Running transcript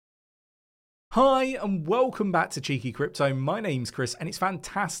Hi and welcome back to Cheeky Crypto. My name's Chris and it's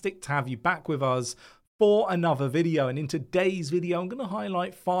fantastic to have you back with us for another video. And in today's video, I'm going to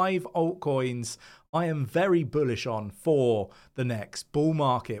highlight 5 altcoins I am very bullish on for the next bull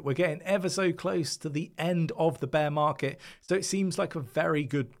market. We're getting ever so close to the end of the bear market, so it seems like a very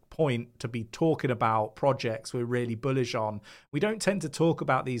good point to be talking about projects we're really bullish on. We don't tend to talk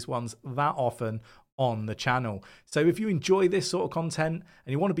about these ones that often on the channel. So if you enjoy this sort of content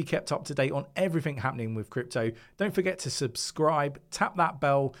and you want to be kept up to date on everything happening with crypto, don't forget to subscribe, tap that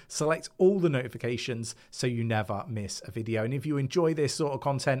bell, select all the notifications so you never miss a video. And if you enjoy this sort of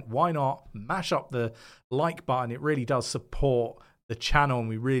content, why not mash up the like button? It really does support the channel and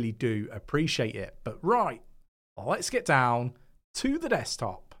we really do appreciate it. But right, let's get down to the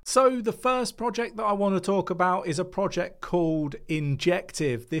desktop. So the first project that I want to talk about is a project called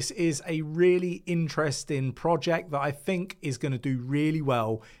Injective. This is a really interesting project that I think is going to do really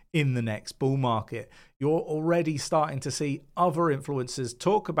well in the next bull market. You're already starting to see other influencers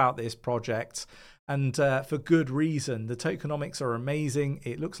talk about this project, and for good reason. The tokenomics are amazing.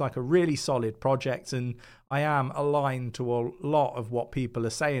 It looks like a really solid project, and I am aligned to a lot of what people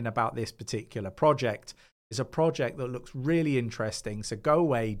are saying about this particular project. Is a project that looks really interesting. So go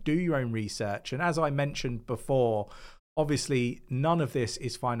away, do your own research. And as I mentioned before, obviously none of this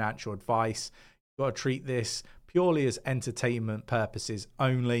is financial advice. You've got to treat this purely as entertainment purposes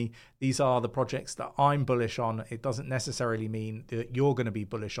only. These are the projects that I'm bullish on. It doesn't necessarily mean that you're going to be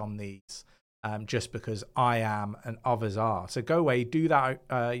bullish on these just because I am and others are. So go away, do that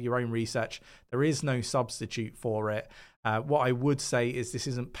your own research. There is no substitute for it. What I would say is this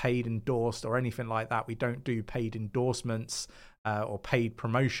isn't paid endorsed or anything like that. We don't do paid endorsements or paid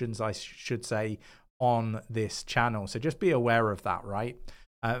promotions, I should say, on this channel. So just be aware of that, right?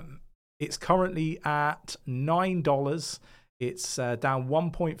 It's currently at $9. It's down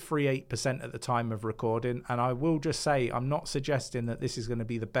 1.38% at the time of recording. And I will just say, I'm not suggesting that this is going to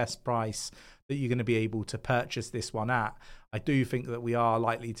be the best price that you're going to be able to purchase this one at. I do think that we are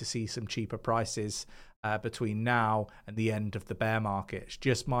likely to see some cheaper prices between now and the end of the bear market. It's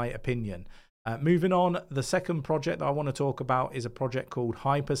just my opinion. Moving on, the second project that I want to talk about is a project called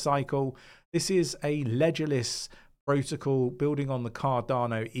Hypercycle. This is a ledgerless protocol building on the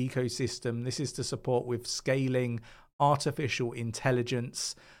Cardano ecosystem. This is to support with scaling artificial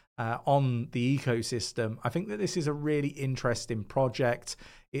intelligence on the ecosystem. I think that this is a really interesting project.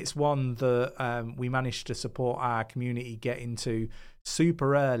 It's one that we managed to support our community get into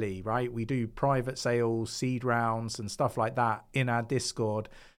super early, right? We do private sales, seed rounds and stuff like that in our Discord.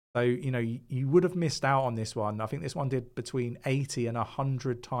 So, you know, you would have missed out on this one. I think this one did between 80 and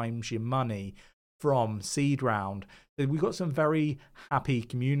 100 times your money from seed round. So we got some very happy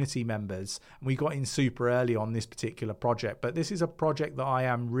community members and we got in super early on this particular project. But this is a project that I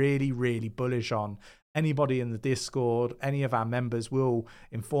am really, really bullish on. Anybody in the Discord, any of our members will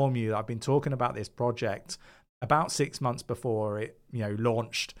inform you that I've been talking about this project about 6 months before it,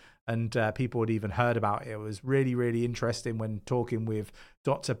 launched, and people had even heard about it. It was really, really interesting when talking with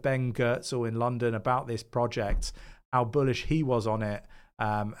Dr. Ben Goertzel in London about this project, how bullish he was on it,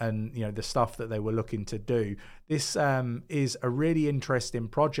 and the stuff that they were looking to do. This is a really interesting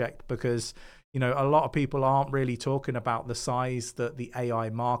project because a lot of people aren't really talking about the size that the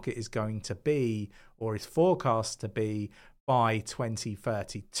AI market is going to be or is forecast to be by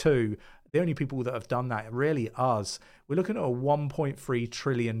 2032. The only people that have done that are really us. We're looking at a $1.3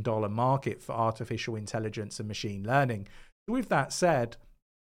 trillion market for artificial intelligence and machine learning. With that said,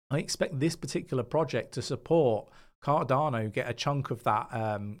 I expect this particular project to support Cardano get a chunk of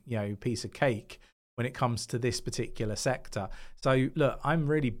that piece of cake when it comes to this particular sector. So look, I'm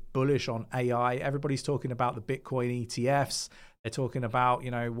really bullish on AI. Everybody's talking about the Bitcoin ETFs. They're talking about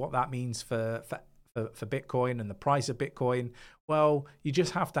what that means for Bitcoin and the price of Bitcoin. Well, you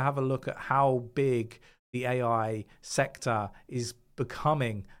just have to have a look at how big the AI sector is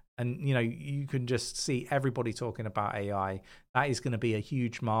becoming. And, you can just see everybody talking about AI. That is going to be a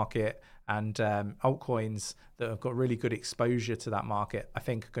huge market. And altcoins that have got really good exposure to that market, I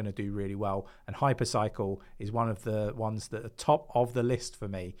think, are going to do really well. And Hypercycle is one of the ones that are top of the list for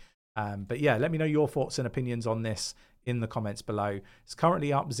me. But yeah, let me know your thoughts and opinions on this in the comments below. It's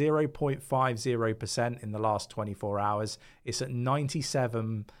currently up 0.50% in the last 24 hours. It's at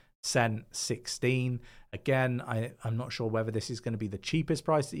 97 cent 16. Again, I'm not sure whether this is going to be the cheapest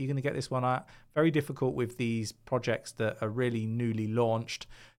price that you're going to get this one at. Very difficult with these projects that are really newly launched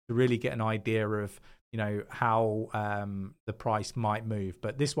to really get an idea of how the price might move.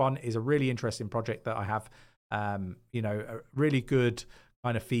 But this one is a really interesting project that I have a really good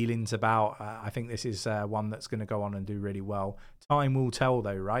kind of feelings about. I think this is one that's going to go on and do really well. Time will tell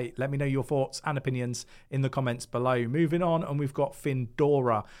though, right? Let me know your thoughts and opinions in the comments below. Moving on, and we've got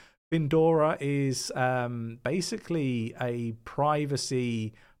Findora. Findora is basically a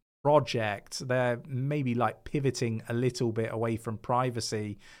privacy project. They're maybe like pivoting a little bit away from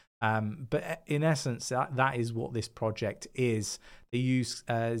privacy. But in essence, that is what this project is. They use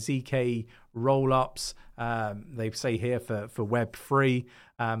ZK rollups, they say here, for Web3.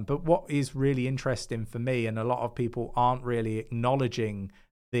 But what is really interesting for me, and a lot of people aren't really acknowledging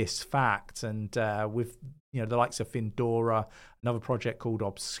this fact, and with the likes of Findora, another project called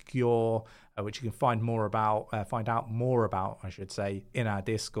Obscure, which you can find out more about, I should say, in our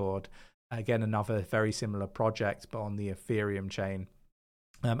Discord. Again, another very similar project, but on the Ethereum chain.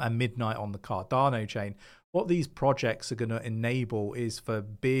 And Midnight on the Cardano chain. What these projects are going to enable is for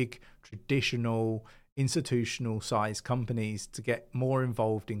big, traditional, institutional size companies to get more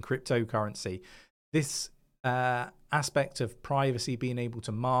involved in cryptocurrency. This aspect of privacy, being able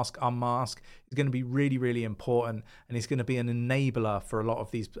to mask, unmask, is going to be really, really important, and it's going to be an enabler for a lot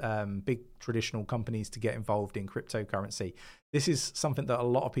of these big traditional companies to get involved in cryptocurrency. This is something that a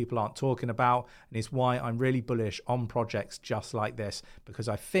lot of people aren't talking about, and it's why I'm really bullish on projects just like this, because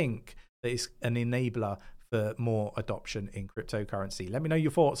I think that it's an enabler for more adoption in cryptocurrency. Let me know your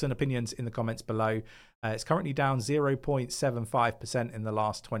thoughts and opinions in the comments below. It's currently down 0.75% in the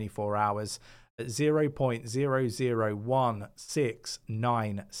last 24 hours. At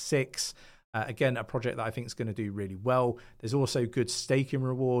 0.001696. Again, a project that I think is going to do really well. There's also good staking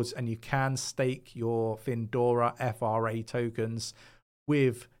rewards, and you can stake your Findora FRA tokens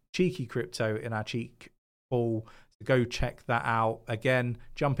with Cheeky Crypto in our Cheek pool. So go check that out. Again,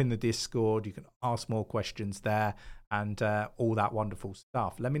 jump in the Discord. You can ask more questions there and all that wonderful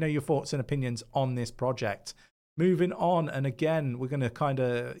stuff. Let me know your thoughts and opinions on this project. Moving on, and again, we're going to kind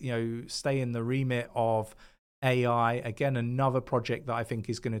of, stay in the remit of AI. Again, another project that I think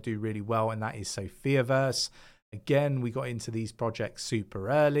is going to do really well, and that is Sophiaverse. Again, we got into these projects super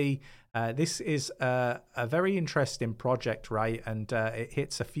early. This is a very interesting project, right? And it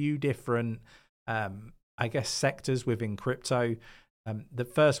hits a few different, sectors within crypto. The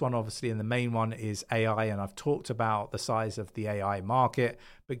first one, obviously, and the main one is AI, and I've talked about the size of the AI market,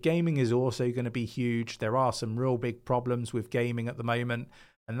 but gaming is also going to be huge. There are some real big problems with gaming at the moment,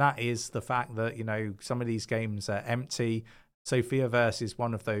 and that is the fact that, some of these games are empty. Sophiaverse is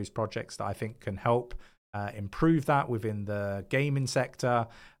one of those projects that I think can help improve that within the gaming sector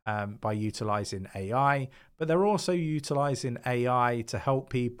by utilizing AI, but they're also utilizing AI to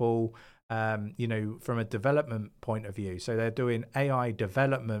help people from a development point of view. So they're doing AI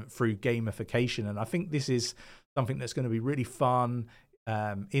development through gamification. And I think this is something that's going to be really fun,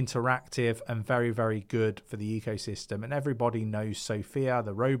 interactive, and very, very good for the ecosystem. And everybody knows Sophia,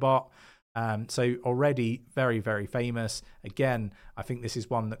 the robot. So already very, very famous. Again, I think this is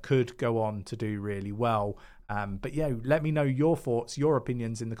one that could go on to do really well. But let me know your thoughts, your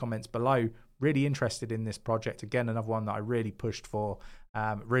opinions in the comments below. Really interested in this project. Again, another one that I really pushed for.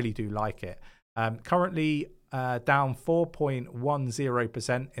 Really do like it. Currently down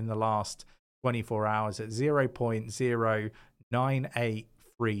 4.10% in the last 24 hours at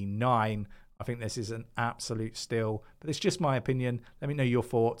 0.09839. I think this is an absolute steal, but it's just my opinion. Let me know your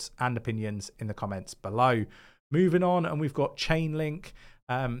thoughts and opinions in the comments below. Moving on, and we've got Chainlink.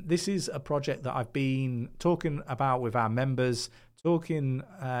 This is a project that I've been talking about with our members, talking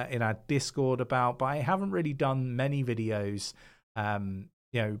in our Discord about, but I haven't really done many videos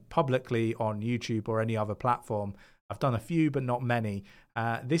publicly on YouTube or any other platform. I've done a few, but not many.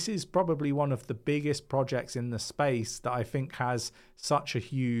 This is probably one of the biggest projects in the space that I think has such a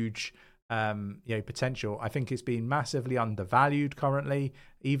huge potential. I think it's been massively undervalued currently.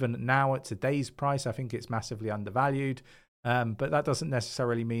 Even now at today's price, I think it's massively undervalued. But that doesn't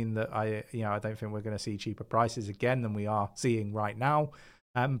necessarily mean that I don't think we're going to see cheaper prices again than we are seeing right now.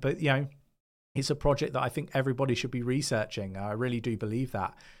 But it's a project that I think everybody should be researching. I really do believe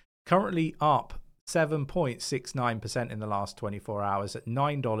that. Currently up 7.69% in the last 24 hours at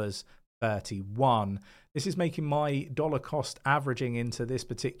 $9.31. This is making my dollar cost averaging into this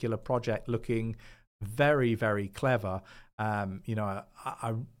particular project looking very, very clever. I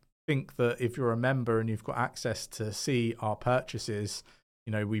think that if you're a member and you've got access to see our purchases,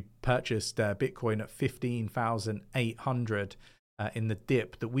 we purchased Bitcoin at 15,800 in the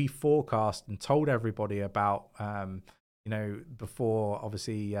dip that we forecast and told everybody about, before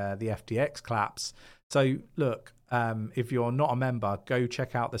obviously the FTX collapse. So look, if you're not a member, go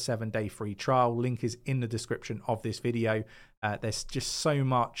check out the 7-day free trial. Link is in the description of this video. There's just so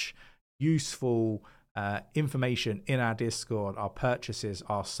much useful information in our Discord, our purchases,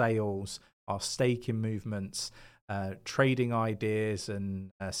 our sales, our staking movements, trading ideas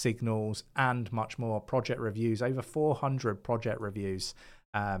and signals, and much more. Project reviews, over 400 project reviews.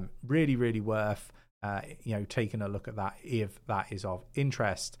 Really worth taking a look at that if that is of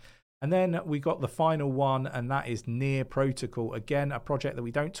interest. And then we got the final one, and that is Near Protocol. Again, a project that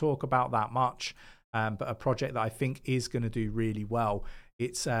we don't talk about that much, but a project that I think is going to do really well.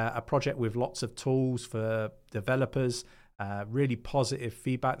 It's a project with lots of tools for developers, really positive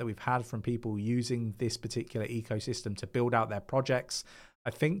feedback that we've had from people using this particular ecosystem to build out their projects. I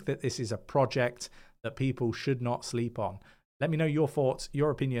think that this is a project that people should not sleep on. Let me know your thoughts,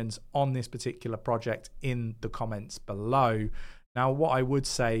 your opinions on this particular project in the comments below. Now, what I would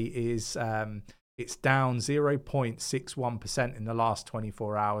say is it's down 0.61% in the last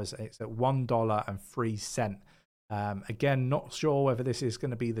 24 hours. It's at $1.03. Again, not sure whether this is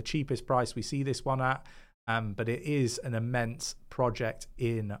going to be the cheapest price we see this one at, but it is an immense project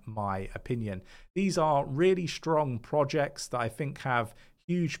in my opinion. These are really strong projects that I think have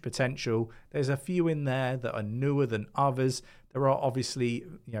huge potential. There's a few in there that are newer than others. There are obviously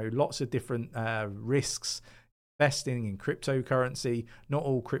lots of different risks. Investing in cryptocurrency, not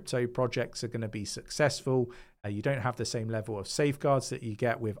all crypto projects are going to be successful. You don't have the same level of safeguards that you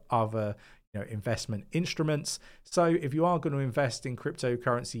get with other investment instruments. So if you are going to invest in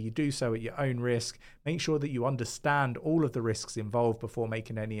cryptocurrency, you do so at your own risk. Make sure that you understand all of the risks involved before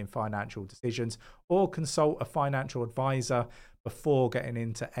making any financial decisions, or consult a financial advisor before getting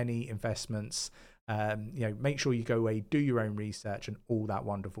into any investments. Make sure you go away, do your own research and all that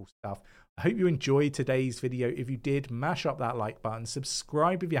wonderful stuff. I hope you enjoyed today's video. If you did, mash up that like button,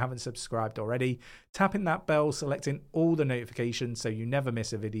 subscribe if you haven't subscribed already, tapping that bell, selecting all the notifications so you never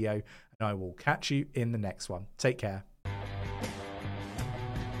miss a video, and I will catch you in the next one. Take care.